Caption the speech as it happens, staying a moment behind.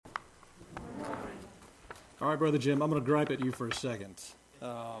All right, Brother Jim, I'm going to gripe at you for a second.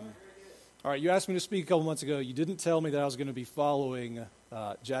 All right, you asked me to speak a couple months ago. You didn't tell me that I was going to be following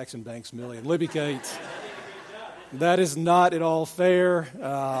Jackson Banks Millie and Libby Cates. That is not at all fair.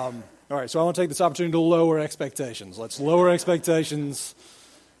 All right, so I want to take this opportunity to lower expectations. Let's lower expectations.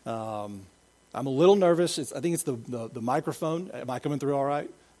 I'm a little nervous. I think it's the microphone. Am I coming through all right?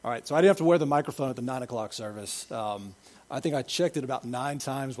 All right, so I didn't have to wear the microphone at the 9 o'clock service. I think I checked it about 9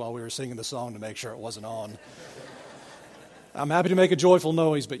 times while we were singing the song to make sure it wasn't on. I'm happy to make a joyful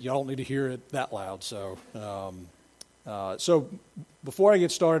noise, but you don't need to hear it that loud. So before I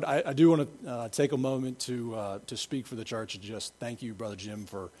get started, I do want to take a moment to speak for the church and just thank you, Brother Jim,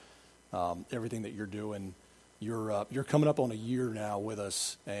 for everything that you're doing. You're coming up on a year now with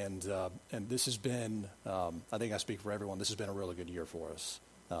us, and this has been, I think I speak for everyone, this has been a really good year for us.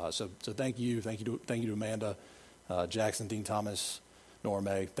 So thank you to Amanda, Jackson, Dean Thomas, Nora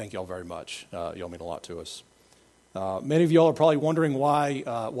May. Thank you all very much. Y'all mean a lot to us. Many of y'all are probably wondering why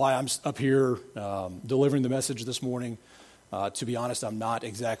I'm up here delivering the message this morning. To be honest, I'm not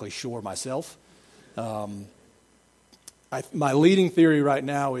exactly sure myself. My leading theory right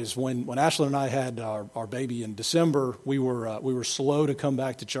now is when Ashlyn and I had our baby in December, we were slow to come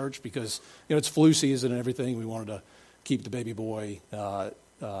back to church because it's flu season and everything. We wanted to keep the baby boy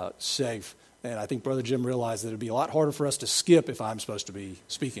safe. And I think Brother Jim realized that it would be a lot harder for us to skip if I'm supposed to be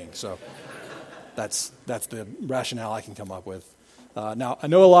speaking. So that's the rationale I can come up with. Now, I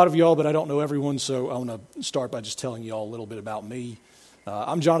know a lot of y'all, but I don't know everyone, so I want to start by just telling y'all a little bit about me.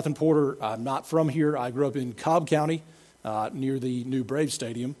 I'm Jonathan Porter. I'm not from here. I grew up in Cobb County near the new Braves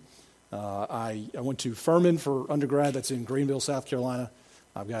Stadium. I went to Furman for undergrad. That's in Greenville, South Carolina.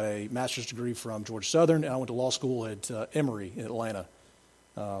 I've got a master's degree from Georgia Southern, and I went to law school at Emory in Atlanta.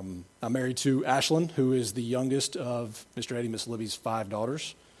 I'm married to Ashlyn, who is the youngest of Mr. Eddie and Miss Libby's 5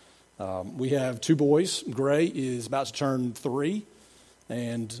 daughters. We have 2 boys. Gray is about to turn 3,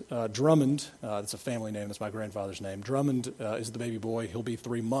 and Drummond, that's a family name, that's my grandfather's name. Drummond is the baby boy. He'll be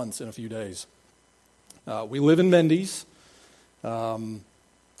 3 months in a few days. We live in Mendes, and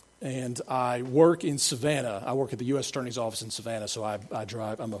I work in Savannah. I work at the U.S. Attorney's Office in Savannah, so I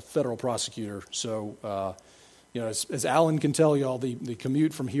drive. I'm a federal prosecutor, so as Alan can tell y'all, the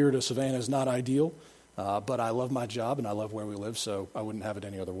commute from here to Savannah is not ideal, but I love my job and I love where we live, so I wouldn't have it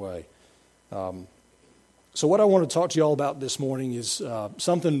any other way. So what I want to talk to y'all about this morning is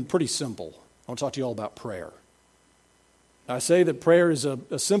something pretty simple. I want to talk to y'all about prayer. I say that prayer is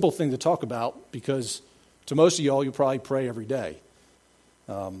a simple thing to talk about because to most of y'all, you probably pray every day.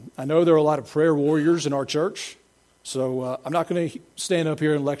 I know there are a lot of prayer warriors in our church, so I'm not going to stand up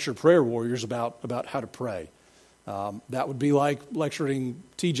here and lecture prayer warriors about how to pray. That would be like lecturing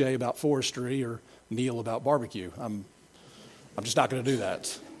TJ about forestry or Neil about barbecue. I'm just not going to do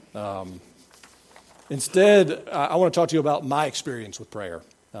that. Instead, I want to talk to you about my experience with prayer.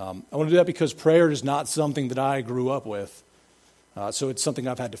 I want to do that because prayer is not something that I grew up with, so it's something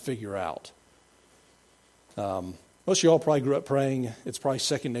I've had to figure out. Most of y'all probably grew up praying. It's probably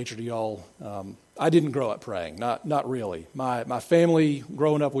second nature to y'all. I didn't grow up praying, not really. My family,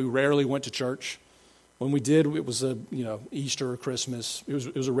 growing up, we rarely went to church. When we did, it was Easter or Christmas.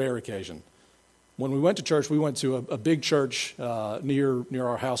 It was a rare occasion. When we went to church, we went to a big church near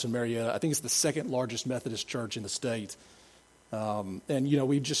our house in Marietta. I think it's the second largest Methodist church in the state. And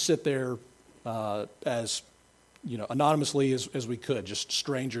we'd just sit there as anonymously as we could, just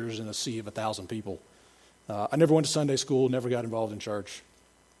strangers in a sea of 1,000 people. I never went to Sunday school, never got involved in church.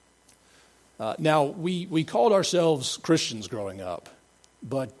 Now, we called ourselves Christians growing up,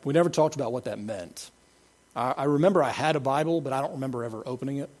 but we never talked about what that meant. I remember I had a Bible, but I don't remember ever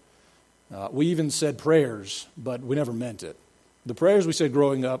opening it. We even said prayers, but we never meant it. The prayers we said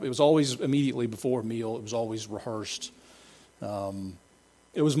growing up, it was always immediately before a meal. It was always rehearsed.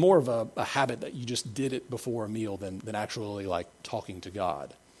 It was more of a habit that you just did it before a meal than actually like talking to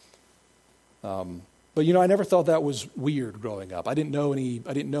God. But I never thought that was weird growing up. I didn't know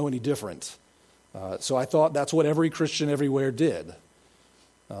any different. So I thought that's what every Christian everywhere did.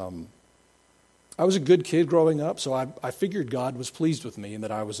 I was a good kid growing up, so I figured God was pleased with me and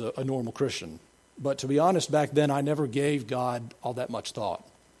that I was a normal Christian. But to be honest, back then I never gave God all that much thought.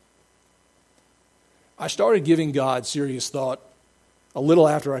 I started giving God serious thought a little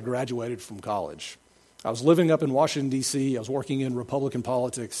after I graduated from college. I was living up in Washington, D.C. I was working in Republican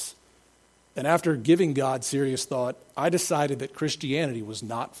politics. And after giving God serious thought, I decided that Christianity was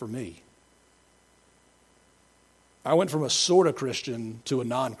not for me. I went from a sort of Christian to a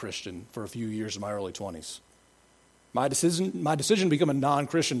non-Christian for a few years in my early 20s. My decision to become a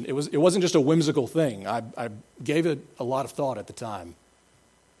non-Christian, it wasn't just a whimsical thing. I gave it a lot of thought at the time.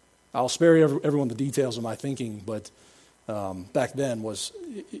 I'll spare everyone the details of my thinking, but back then was,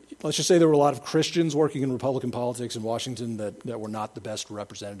 let's just say there were a lot of Christians working in Republican politics in Washington that were not the best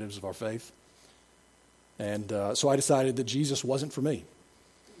representatives of our faith. And so I decided that Jesus wasn't for me.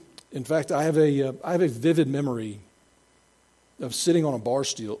 In fact, I have a vivid memory of sitting on a bar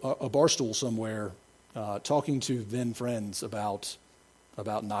stool somewhere, talking to then friends about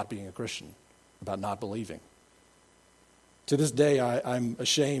not being a Christian, about not believing. To this day, I'm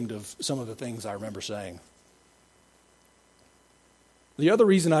ashamed of some of the things I remember saying. The other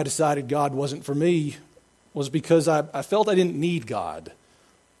reason I decided God wasn't for me was because I felt I didn't need God.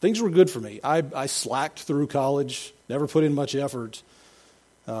 Things were good for me. I slacked through college, never put in much effort.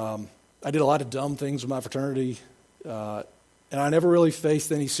 I did a lot of dumb things with my fraternity, and I never really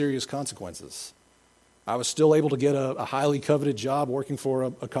faced any serious consequences. I was still able to get a highly coveted job working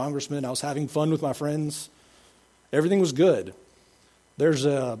for a congressman. I was having fun with my friends. Everything was good. There's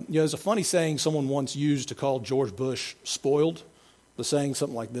a funny saying someone once used to call George Bush spoiled. The saying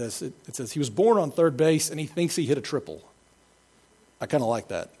something like this. It says, he was born on third base and he thinks he hit a triple. I kind of like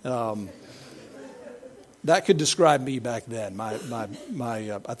that. That could describe me back then. I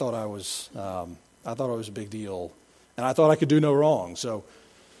thought I was a big deal, and I thought I could do no wrong. So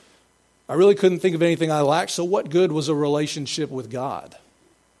I really couldn't think of anything I lacked. So what good was a relationship with God?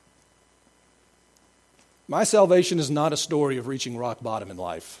 My salvation is not a story of reaching rock bottom in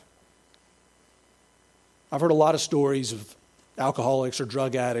life. I've heard a lot of stories of alcoholics or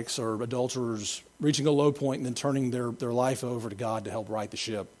drug addicts or adulterers reaching a low point and then turning their life over to God to help right the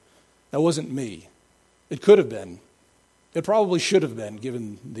ship. That wasn't me. It could have been. It probably should have been,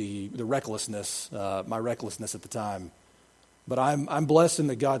 given the recklessness, my recklessness at the time. But I'm blessed in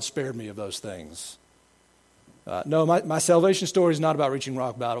that God spared me of those things. No, my salvation story is not about reaching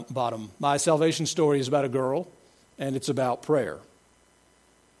rock bottom. My salvation story is about a girl, and it's about prayer.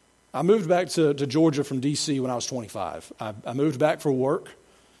 I moved back to Georgia from D.C. when I was 25. I moved back for work.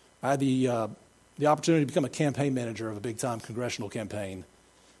 I had the opportunity to become a campaign manager of a big-time congressional campaign.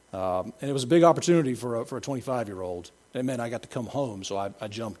 And it was a big opportunity for a 25-year-old. It meant I got to come home, so I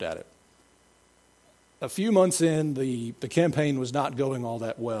jumped at it. A few months in, the campaign was not going all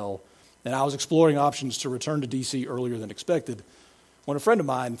that well, and I was exploring options to return to D.C. earlier than expected when a friend of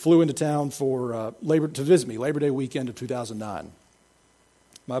mine flew into town to visit me, Labor Day weekend of 2009.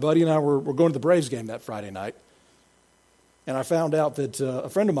 My buddy and I were going to the Braves game that Friday night, and I found out that a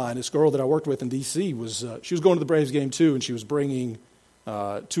friend of mine, this girl that I worked with in D.C., she was going to the Braves game too, and she was bringing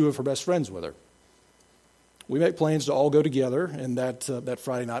two of her best friends with her. We make plans to all go together, and that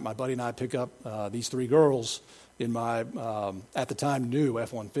Friday night, my buddy and I pick up these three girls in my, at the time, new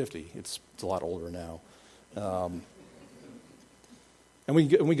F-150. It's a lot older now. And we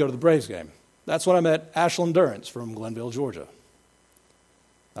go to the Braves game. That's when I met Ashlyn Durrance from Glenville, Georgia.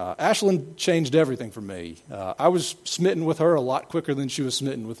 Ashlyn changed everything for me. I was smitten with her a lot quicker than she was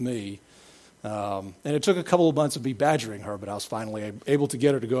smitten with me. And it took a couple of months of me badgering her, but I was finally able to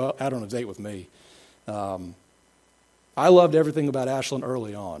get her to go out on a date with me. I loved everything about Ashlyn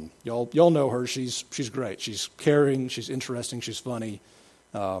early on. Y'all know her. She's great. She's caring. She's interesting. She's funny.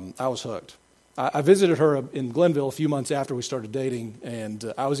 I was hooked. I visited her in Glenville a few months after we started dating,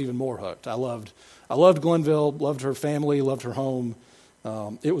 and I was even more hooked. I loved Glenville, loved her family, loved her home.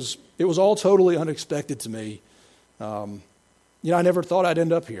 It was all totally unexpected to me. I never thought I'd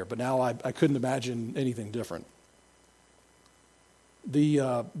end up here, but now I couldn't imagine anything different.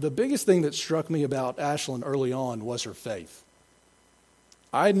 The biggest thing that struck me about Ashlyn early on was her faith.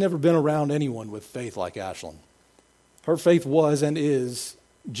 I had never been around anyone with faith like Ashlyn. Her faith was and is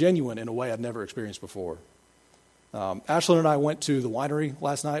genuine in a way I've never experienced before. Ashlyn and I went to the winery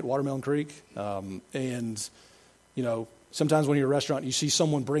last night, Watermelon Creek, and sometimes when you're at a restaurant, you see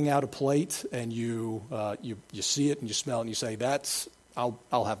someone bring out a plate, and you see it and you smell it and you say,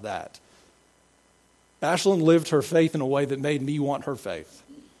 I'll have that. Ashlyn lived her faith in a way that made me want her faith.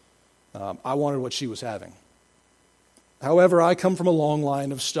 I wanted what she was having. However, I come from a long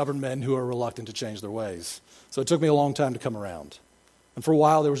line of stubborn men who are reluctant to change their ways. So it took me a long time to come around. And for a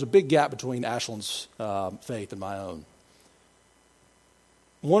while, there was a big gap between Ashlyn's faith and my own.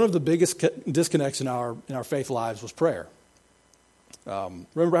 One of the biggest disconnects in our faith lives was prayer.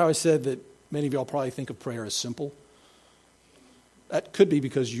 Remember how I said that many of y'all probably think of prayer as simple? That could be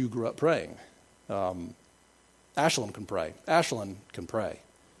because you grew up praying. Ashlyn can pray. Ashlyn can pray.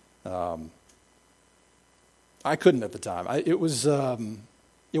 I couldn't at the time. It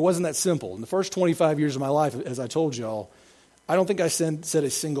wasn't that simple. In the first 25 years of my life, as I told y'all, I don't think I said a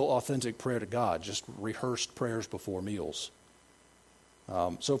single authentic prayer to God, just rehearsed prayers before meals.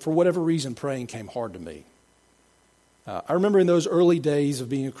 So for whatever reason, praying came hard to me. I remember in those early days of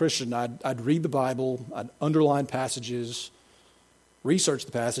being a Christian, I'd read the Bible, I'd underline passages, research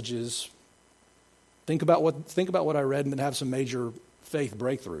the passages, think about what I read, and then have some major faith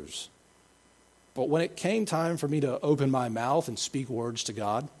breakthroughs. But when it came time for me to open my mouth and speak words to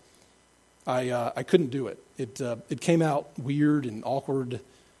God, I couldn't do it. It came out weird and awkward,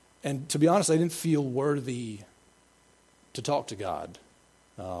 and to be honest, I didn't feel worthy to talk to God.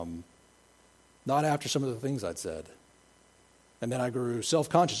 Not after some of the things I'd said. And then I grew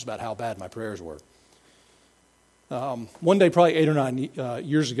self-conscious about how bad my prayers were. One day, probably 8 or 9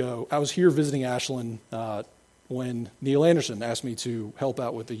 years ago, I was here visiting Ashland when Neil Anderson asked me to help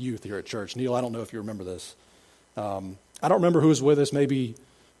out with the youth here at church. Neil, I don't know if you remember this. I don't remember who was with us, maybe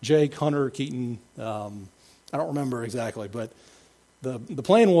Jake, Hunter, Keaton. I don't remember exactly, but the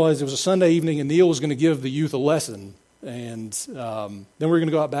plan was it was a Sunday evening and Neil was going to give the youth a lesson, and then we were going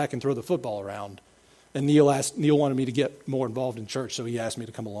to go out back and throw the football around. And Neil wanted me to get more involved in church, so he asked me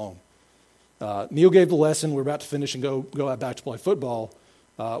to come along. Neil gave the lesson. We were about to finish and go out back to play football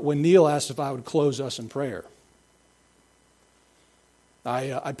when Neil asked if I would close us in prayer.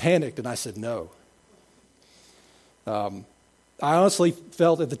 I panicked and I said no. I honestly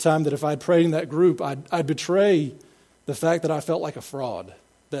felt at the time that if I'd prayed in that group, I'd betray the fact that I felt like a fraud,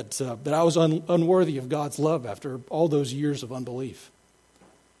 that I was unworthy of God's love after all those years of unbelief.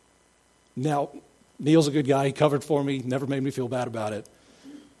 Now, Neil's a good guy. He covered for me, never made me feel bad about it.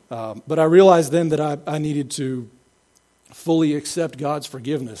 But I realized then that I needed to fully accept God's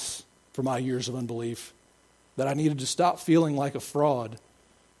forgiveness for my years of unbelief, that I needed to stop feeling like a fraud,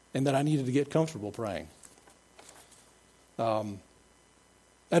 and that I needed to get comfortable praying.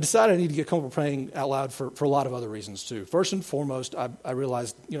 I decided I need to get comfortable praying out loud for a lot of other reasons too. First and foremost, I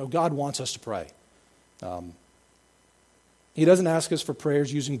realized, God wants us to pray. He doesn't ask us for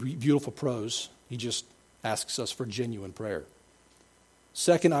prayers using beautiful prose. He just asks us for genuine prayer.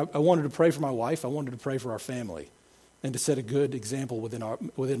 Second, I wanted to pray for my wife. I wanted to pray for our family and to set a good example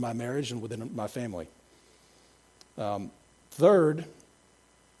within my marriage and within my family. Third,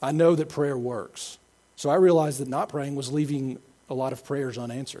 I know that prayer works. So I realized that not praying was leaving a lot of prayers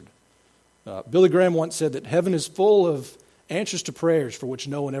unanswered. Billy Graham once said that heaven is full of answers to prayers for which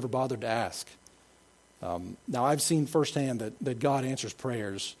no one ever bothered to ask. Now, I've seen firsthand that God answers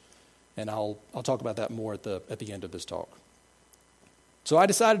prayers, and I'll talk about that more at the end of this talk. So I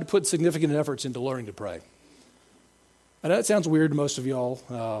decided to put significant efforts into learning to pray. I know that sounds weird to most of y'all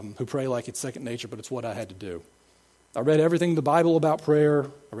who pray like it's second nature, but it's what I had to do. I read everything in the Bible about prayer,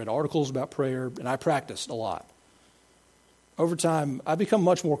 I read articles about prayer, and I practiced a lot. Over time, I've become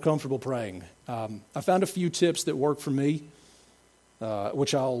much more comfortable praying. I found a few tips that work for me,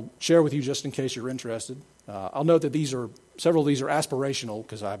 which I'll share with you just in case you're interested. I'll note that several of these are aspirational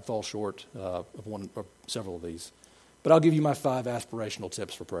because I fall short of several of these. But I'll give you my 5 aspirational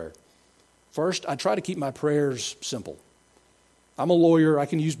tips for prayer. First, I try to keep my prayers simple. I'm a lawyer. I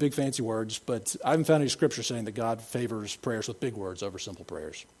can use big fancy words, but I haven't found any scripture saying that God favors prayers with big words over simple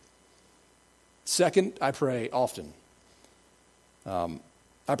prayers. Second, I pray often.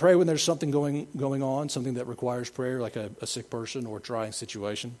 I pray when there's something going on, something that requires prayer, like a sick person or a trying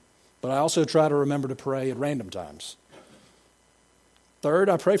situation. But I also try to remember to pray at random times. Third,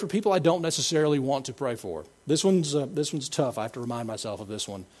 I pray for people I don't necessarily want to pray for. This one's tough. I have to remind myself of this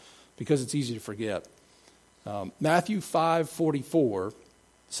one because it's easy to forget. Matthew 5:44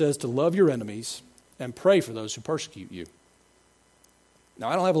 says to love your enemies and pray for those who persecute you. Now,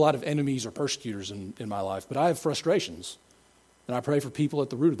 I don't have a lot of enemies or persecutors in my life, but I have frustrations. And I pray for people at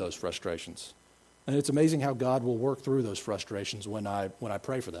the root of those frustrations. And it's amazing how God will work through those frustrations when I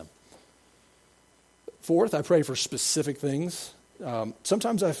pray for them. Fourth, I pray for specific things.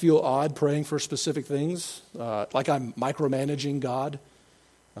 Sometimes I feel odd praying for specific things, like I'm micromanaging God.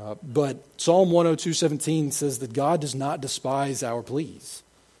 But Psalm 102:17 says that God does not despise our pleas.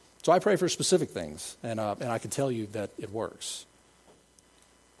 So I pray for specific things, and I can tell you that it works.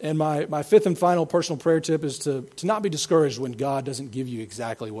 And my fifth and final personal prayer tip is to not be discouraged when God doesn't give you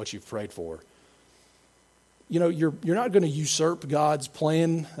exactly what you've prayed for. You're not going to usurp God's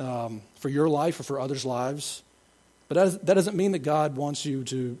plan for your life or for others' lives, but that doesn't mean that God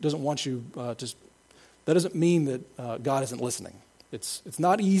doesn't want you to. That doesn't mean that God isn't listening. It's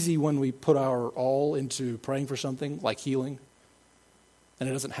not easy when we put our all into praying for something like healing, and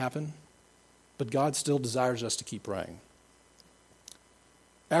it doesn't happen. But God still desires us to keep praying.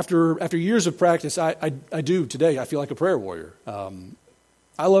 After years of practice, I do today. I feel like a prayer warrior.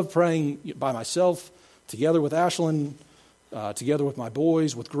 I love praying by myself, together with Ashland, together with my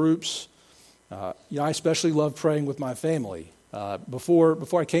boys, with groups. I especially love praying with my family.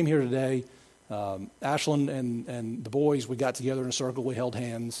 Before I came here today, Ashlyn and the boys, we got together in a circle. We held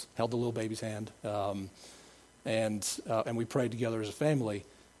hands, held the little baby's hand, and we prayed together as a family.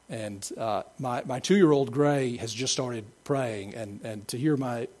 And my 2-year-old Gray has just started praying, and to hear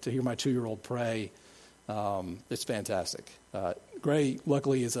my 2-year-old pray, it's fantastic. Gray,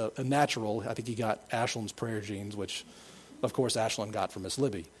 luckily, is a natural. I think he got Ashlyn's prayer genes, which, of course, Ashlyn got from Miss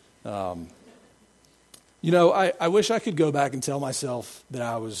Libby. I wish I could go back and tell myself that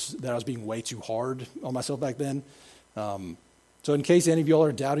I was being way too hard on myself back then. So in case any of y'all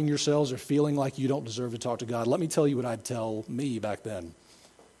are doubting yourselves or feeling like you don't deserve to talk to God, let me tell you what I'd tell me back then.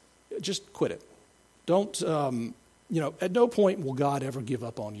 Just quit it. Don't, at no point will God ever give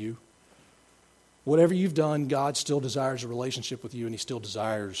up on you. Whatever you've done, God still desires a relationship with you, and he still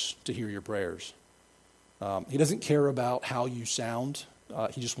desires to hear your prayers. He doesn't care about how you sound.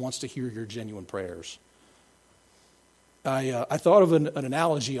 He just wants to hear your genuine prayers. I thought of an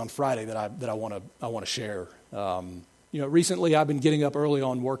analogy on Friday that I want to share. Recently I've been getting up early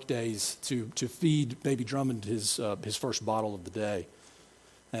on work days to feed baby Drummond his first bottle of the day.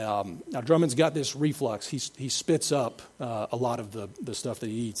 Now Drummond's got this reflux. He spits up a lot of the stuff that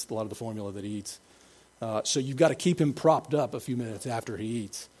he eats, a lot of the formula that he eats. So you've got to keep him propped up a few minutes after he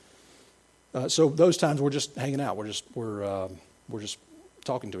eats. So those times we're just hanging out. We're just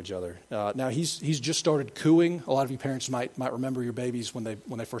talking to each other. Now he's just started cooing. A lot of you parents might remember your babies when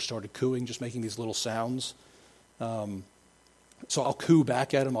they first started cooing, just making these little sounds. So I'll coo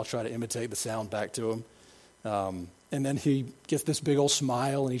back at him. I'll try to imitate the sound back to him. And then he gets this big old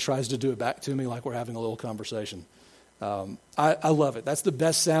smile, and he tries to do it back to me like we're having a little conversation. I love it. That's the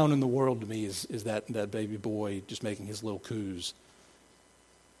best sound in the world to me is that baby boy just making his little coos.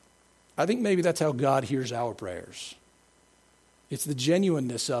 I think maybe that's how God hears our prayers. It's the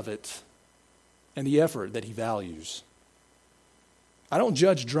genuineness of it and the effort that he values. I don't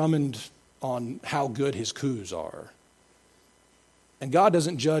judge Drummond on how good his coos are. And God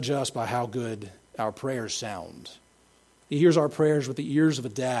doesn't judge us by how good our prayers sound. He hears our prayers with the ears of a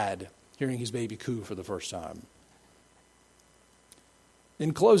dad hearing his baby coo for the first time.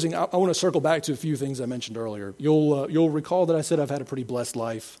 In closing, I want to circle back to a few things I mentioned earlier. You'll recall that I said I've had a pretty blessed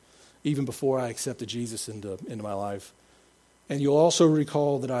life even before I accepted Jesus into my life. And you'll also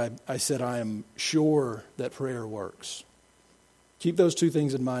recall that I said I am sure that prayer works. Keep those two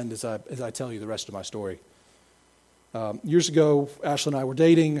things in mind as I tell you the rest of my story. Years ago, Ashley and I were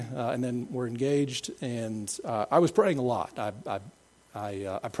dating, and then we're engaged, and I was praying a lot.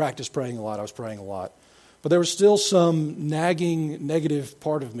 I practiced praying a lot. I was praying a lot. But there was still some nagging, negative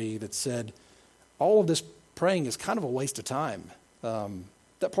part of me that said, all of this praying is kind of a waste of time.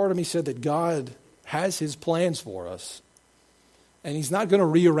 That part of me said that God has his plans for us, and he's not going to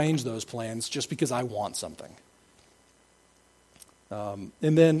rearrange those plans just because I want something. And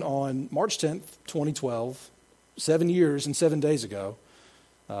then on March 10th, 2012, 7 years and 7 days ago,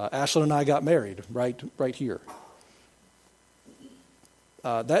 Ashlyn and I got married right here.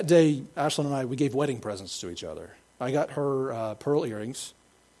 That day, Ashlyn and I, we gave wedding presents to each other. I got her pearl earrings,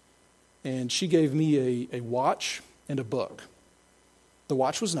 and she gave me a watch and a book. The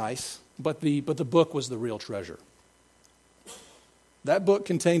watch was nice, but the book was the real treasure. That book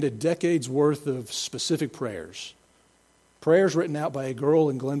contained a decade's worth of specific prayers written out by a girl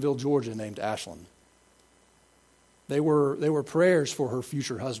in Glenville, Georgia named Ashlyn. They were prayers for her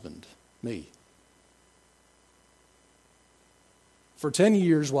future husband, me. For 10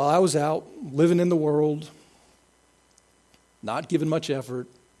 years, while I was out living in the world, not giving much effort,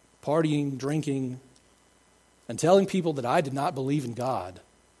 partying, drinking, and telling people that I did not believe in God,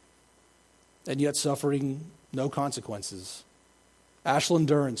 and yet suffering no consequences, Ashlyn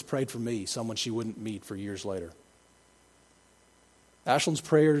Durrance prayed for me, someone she wouldn't meet for years later. Ashlyn's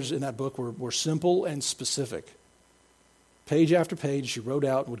prayers in that book were simple and specific. Page after page, she wrote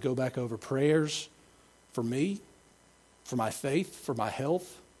out and would go back over prayers for me, for my faith, for my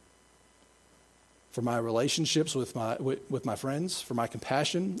health, for my relationships with my friends, for my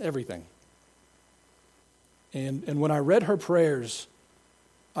compassion, everything. And when I read her prayers,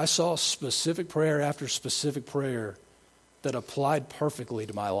 I saw specific prayer after specific prayer that applied perfectly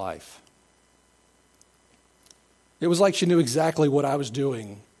to my life. It was like she knew exactly what I was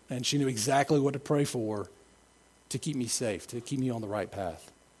doing, and she knew exactly what to pray for to keep me safe, to keep me on the right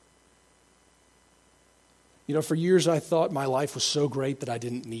path. For years I thought my life was so great that I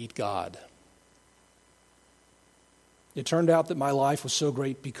didn't need God. It turned out that my life was so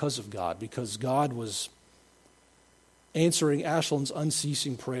great because of God, because God was answering Ashlyn's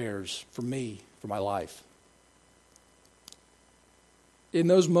unceasing prayers for me, for my life. In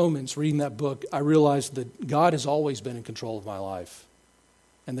those moments, reading that book, I realized that God has always been in control of my life.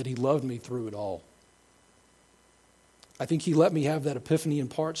 and that he loved me through it all. I think he let me have that epiphany in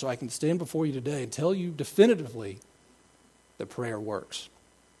part so I can stand before you today and tell you definitively that prayer works.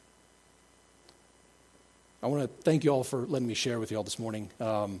 I want to thank you all for letting me share with you all this morning.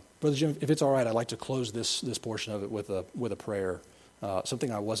 Brother Jim, if it's all right, I'd like to close this portion of it with a prayer,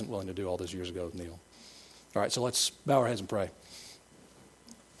 something I wasn't willing to do all those years ago with Neil. All right, so let's bow our heads and pray.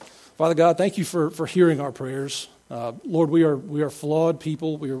 Father God, thank you for hearing our prayers. Lord, we are flawed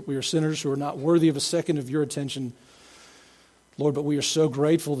people. We are sinners who are not worthy of a second of your attention. Lord, but we are so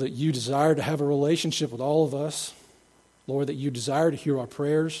grateful that you desire to have a relationship with all of us. Lord, that you desire to hear our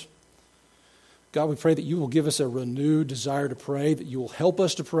prayers. God, we pray that you will give us a renewed desire to pray, that you will help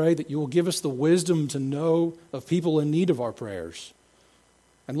us to pray, that you will give us the wisdom to know of people in need of our prayers.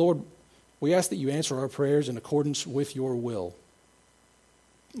 And Lord, we ask that you answer our prayers in accordance with your will.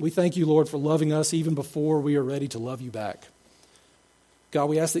 We thank you, Lord, for loving us even before we are ready to love you back. God,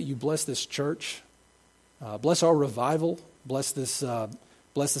 we ask that you bless this church, bless our revival, bless this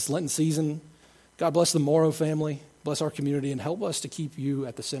Lenten season. God, bless the Morrow family, bless our community, and help us to keep you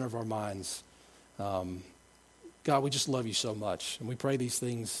at the center of our minds. God, we just love you so much, and we pray these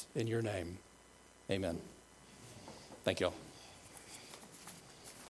things in your name. Amen. Thank you all.